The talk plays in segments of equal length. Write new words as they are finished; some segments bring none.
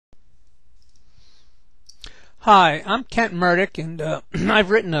Hi, I'm Kent Murdick, and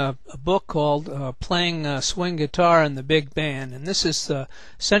I've written a book called Playing Swing Guitar in the Big Band, and this is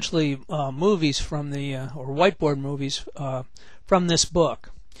essentially movies from the, or whiteboard movies from this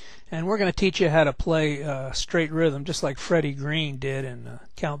book. And we're going to teach you how to play straight rhythm, just like Freddie Green did in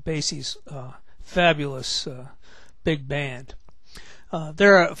Count Basie's fabulous big band.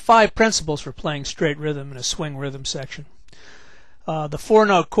 There are 5 principles for playing straight rhythm in a swing rhythm section. The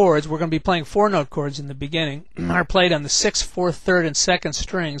 4-note chords, we're going to be playing 4-note chords in the beginning, are played on the 6th, 4th, 3rd, and 2nd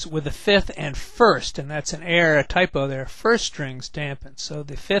strings with the 5th and 1st, and that's an error, a typo there, 1st strings dampened. So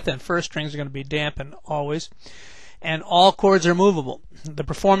the 5th and 1st strings are going to be dampened always, and all chords are movable. The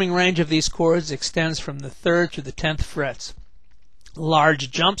performing range of these chords extends from the 3rd to the 10th frets.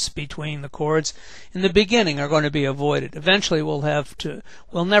 Large jumps between the chords in the beginning are going to be avoided. Eventually we'll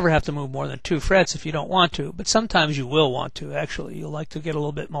never have to move more than 2 frets if you don't want to, but sometimes you will want to. Actually, you'll like to get a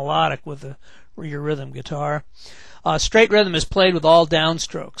little bit melodic with your rhythm guitar. Straight rhythm is played with all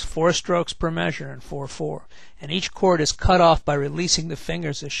downstrokes, 4 strokes per measure and 4/4, and each chord is cut off by releasing the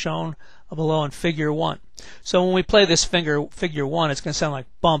fingers as shown below in figure 1. So when we play this figure 1, it's going to sound like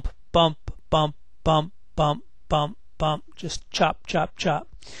bump, bump, bump, bump, bump, bump, bump, just chop, chop, chop.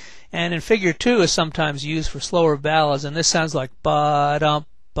 And in figure 2 is sometimes used for slower ballads, and this sounds like ba-dump,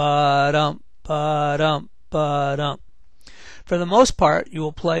 ba-dump, ba-dump, ba-dump. For the most part, you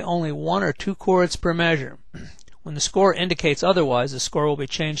will play only 1 or 2 chords per measure. When the score indicates otherwise, the score will be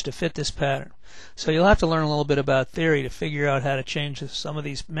changed to fit this pattern. So you'll have to learn a little bit about theory to figure out how to change some of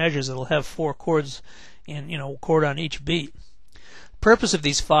these measures that'll have 4 chords in, a chord on each beat. The purpose of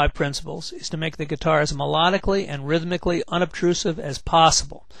these 5 principles is to make the guitar as melodically and rhythmically unobtrusive as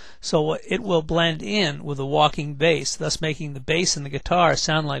possible, so it will blend in with the walking bass, thus making the bass and the guitar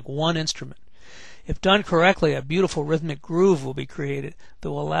sound like one instrument. If done correctly, a beautiful rhythmic groove will be created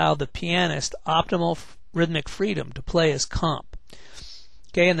that will allow the pianist optimal rhythmic freedom to play as comp.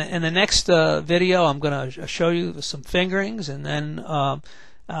 Okay, in the next video, I'm going to show you some fingerings, and then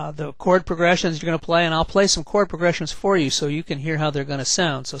the chord progressions you're going to play, and I'll play some chord progressions for you so you can hear how they're going to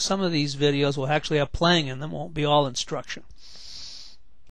sound. So some of these videos will actually have playing in them, won't be all instruction.